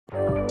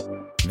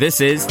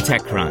This is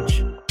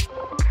TechCrunch.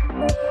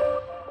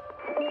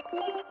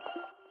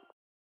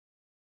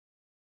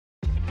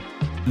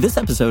 This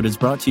episode is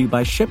brought to you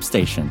by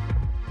ShipStation.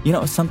 You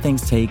know, some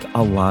things take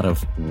a lot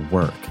of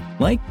work,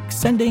 like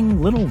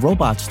sending little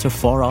robots to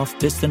far-off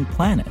distant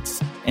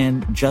planets.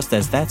 And just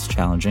as that's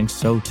challenging,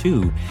 so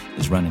too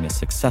is running a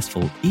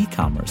successful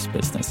e-commerce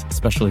business,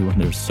 especially when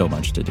there's so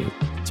much to do.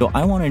 So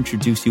I want to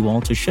introduce you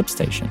all to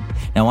ShipStation.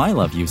 Now, I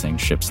love using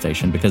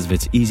ShipStation because of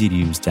its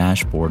easy-to-use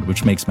dashboard,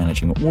 which makes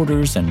managing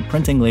orders and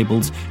printing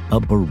labels a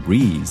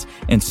breeze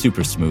and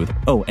super smooth.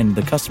 Oh, and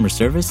the customer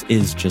service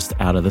is just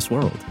out of this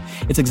world.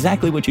 It's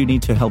exactly what you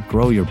need to help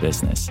grow your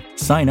business.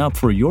 Sign up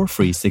for your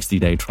free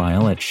 60-day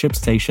trial at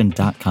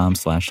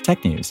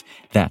shipstation.com/technews.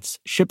 That's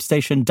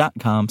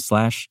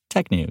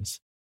shipstation.com/technews.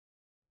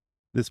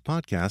 This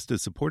podcast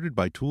is supported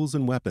by Tools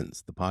and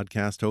Weapons, the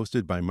podcast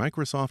hosted by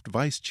Microsoft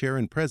Vice Chair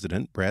and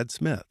President Brad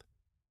Smith.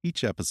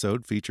 Each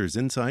episode features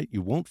insight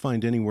you won't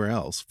find anywhere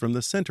else from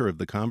the center of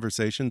the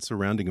conversation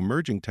surrounding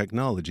emerging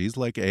technologies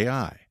like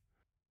AI.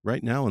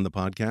 Right now in the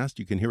podcast,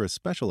 you can hear a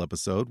special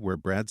episode where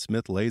Brad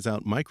Smith lays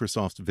out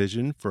Microsoft's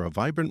vision for a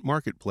vibrant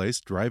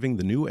marketplace driving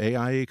the new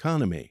AI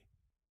economy.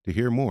 To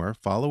hear more,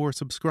 follow or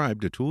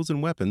subscribe to Tools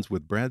and Weapons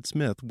with Brad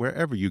Smith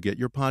wherever you get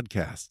your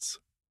podcasts.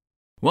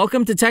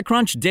 Welcome to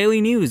TechCrunch Daily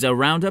News, a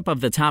roundup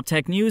of the top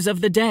tech news of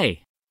the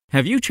day.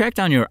 Have you checked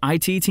on your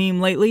IT team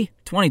lately?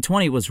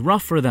 2020 was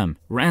rough for them.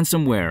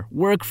 Ransomware,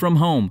 work from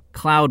home,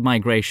 cloud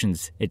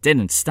migrations. It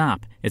didn't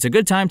stop. It's a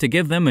good time to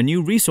give them a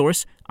new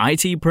resource,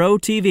 IT Pro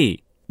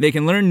TV. They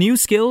can learn new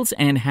skills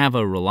and have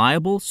a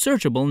reliable,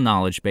 searchable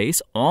knowledge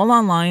base all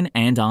online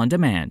and on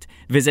demand.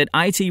 Visit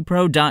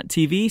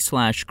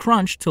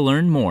itpro.tv/crunch to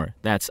learn more.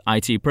 That's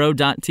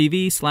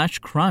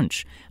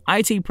itpro.tv/crunch.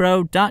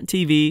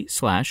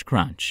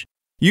 itpro.tv/crunch.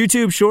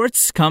 YouTube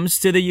Shorts comes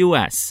to the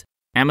U.S.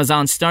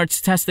 Amazon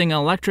starts testing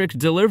electric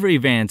delivery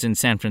vans in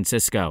San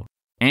Francisco.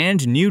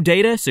 And new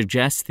data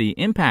suggests the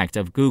impact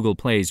of Google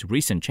Play's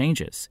recent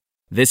changes.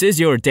 This is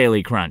your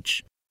Daily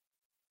Crunch.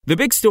 The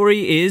big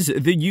story is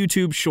the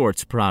YouTube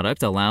Shorts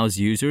product allows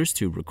users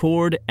to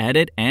record,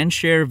 edit, and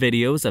share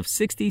videos of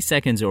 60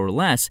 seconds or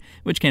less,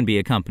 which can be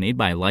accompanied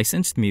by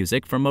licensed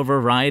music from a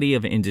variety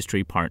of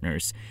industry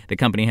partners. The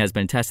company has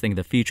been testing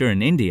the feature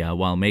in India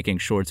while making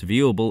Shorts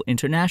viewable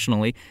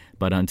internationally,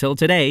 but until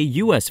today,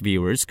 U.S.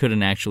 viewers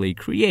couldn't actually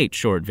create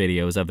short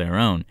videos of their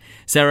own.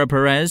 Sarah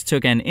Perez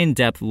took an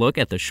in-depth look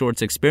at the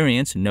Shorts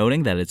experience,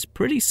 noting that it's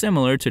pretty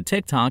similar to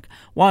TikTok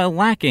while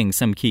lacking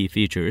some key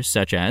features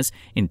such as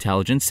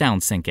intelligent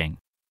sound syncing.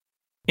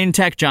 In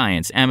tech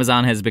giants,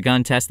 Amazon has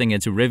begun testing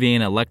its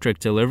Rivian electric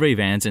delivery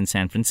vans in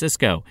San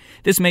Francisco.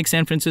 This makes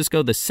San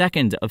Francisco the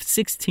second of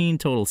 16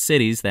 total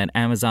cities that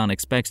Amazon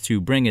expects to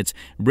bring its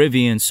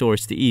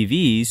Rivian-sourced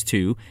EVs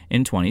to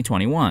in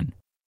 2021.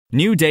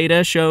 New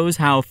data shows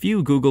how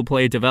few Google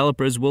Play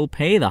developers will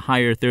pay the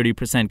higher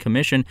 30%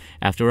 commission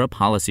after a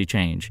policy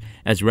change.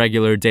 As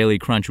regular Daily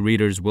Crunch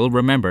readers will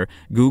remember,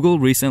 Google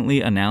recently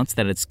announced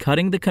that it's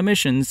cutting the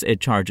commissions it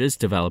charges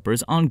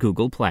developers on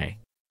Google Play.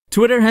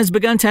 Twitter has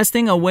begun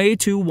testing a way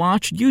to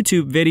watch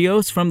YouTube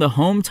videos from the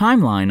home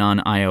timeline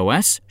on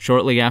iOS.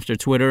 Shortly after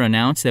Twitter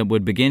announced it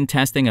would begin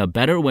testing a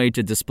better way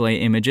to display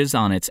images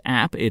on its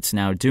app, it's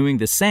now doing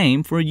the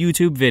same for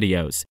YouTube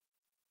videos.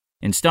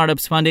 In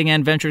startups funding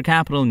and venture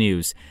capital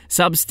news,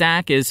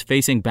 Substack is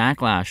facing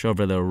backlash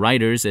over the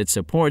writers it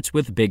supports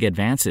with big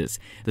advances.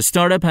 The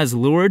startup has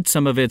lured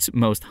some of its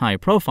most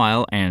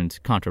high-profile and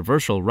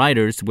controversial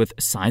writers with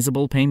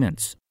sizable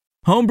payments.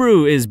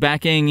 Homebrew is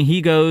backing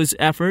Higo's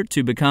effort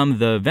to become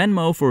the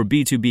Venmo for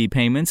B2B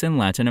payments in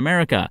Latin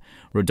America.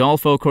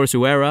 Rodolfo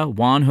Corsuera,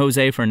 Juan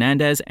Jose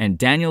Fernandez, and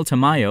Daniel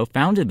Tamayo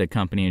founded the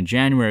company in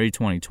January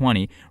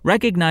 2020,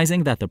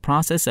 recognizing that the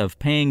process of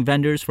paying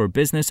vendors for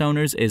business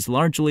owners is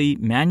largely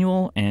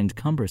manual and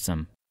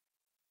cumbersome.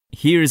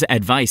 Here's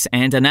advice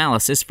and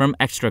analysis from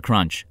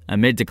ExtraCrunch.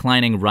 Amid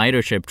declining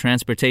ridership,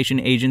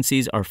 transportation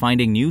agencies are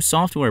finding new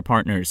software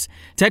partners.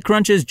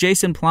 TechCrunch's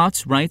Jason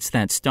Plotz writes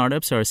that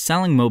startups are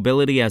selling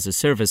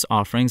mobility-as-a-service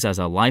offerings as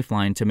a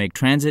lifeline to make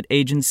transit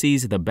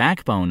agencies the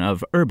backbone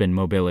of urban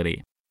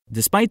mobility.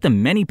 Despite the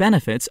many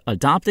benefits,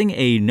 adopting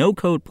a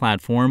no-code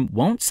platform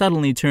won't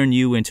suddenly turn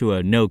you into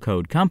a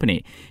no-code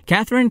company.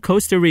 Catherine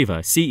Costariva,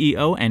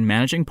 CEO and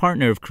managing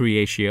partner of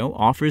Creatio,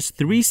 offers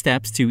 3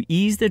 steps to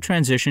ease the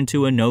transition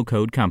to a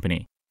no-code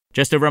company.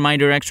 Just a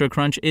reminder,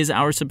 ExtraCrunch is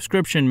our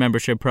subscription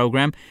membership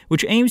program,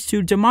 which aims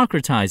to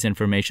democratize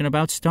information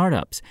about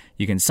startups.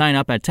 You can sign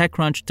up at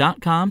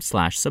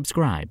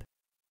techcrunch.com/subscribe.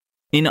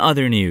 In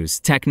other news,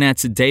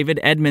 TechNet's David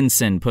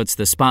Edmondson puts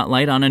the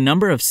spotlight on a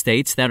number of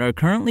states that are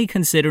currently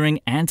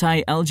considering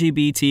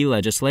anti-LGBT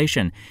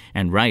legislation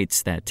and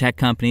writes that tech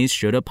companies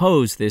should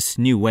oppose this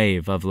new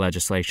wave of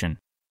legislation.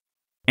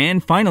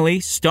 And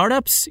finally,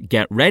 startups,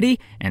 get ready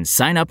and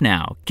sign up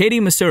now. Katie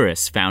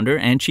Masuris, founder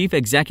and chief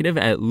executive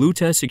at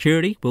Luta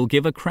Security, will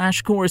give a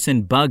crash course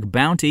in bug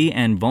bounty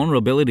and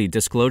vulnerability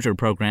disclosure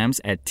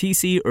programs at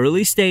TC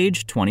Early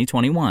Stage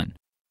 2021.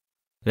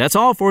 That's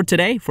all for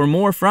today. For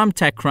more from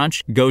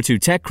TechCrunch, go to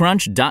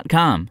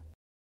TechCrunch.com.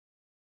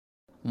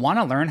 Want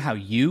to learn how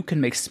you can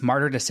make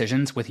smarter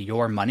decisions with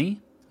your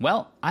money?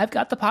 Well, I've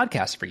got the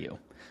podcast for you.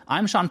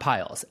 I'm Sean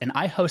Piles, and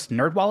I host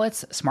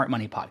NerdWallet's Smart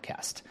Money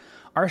Podcast.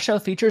 Our show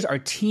features our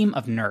team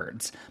of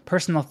nerds,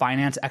 personal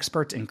finance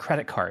experts in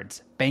credit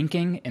cards,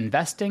 banking,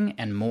 investing,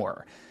 and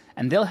more.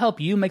 And they'll help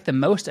you make the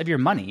most of your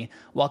money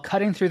while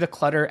cutting through the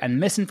clutter and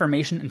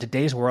misinformation in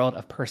today's world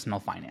of personal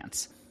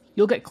finance.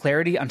 You'll get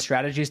clarity on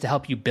strategies to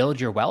help you build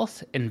your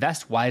wealth,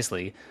 invest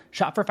wisely,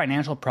 shop for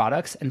financial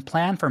products, and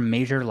plan for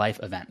major life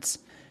events.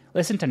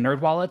 Listen to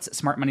NerdWallet's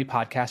Smart Money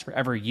Podcast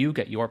wherever you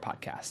get your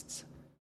podcasts.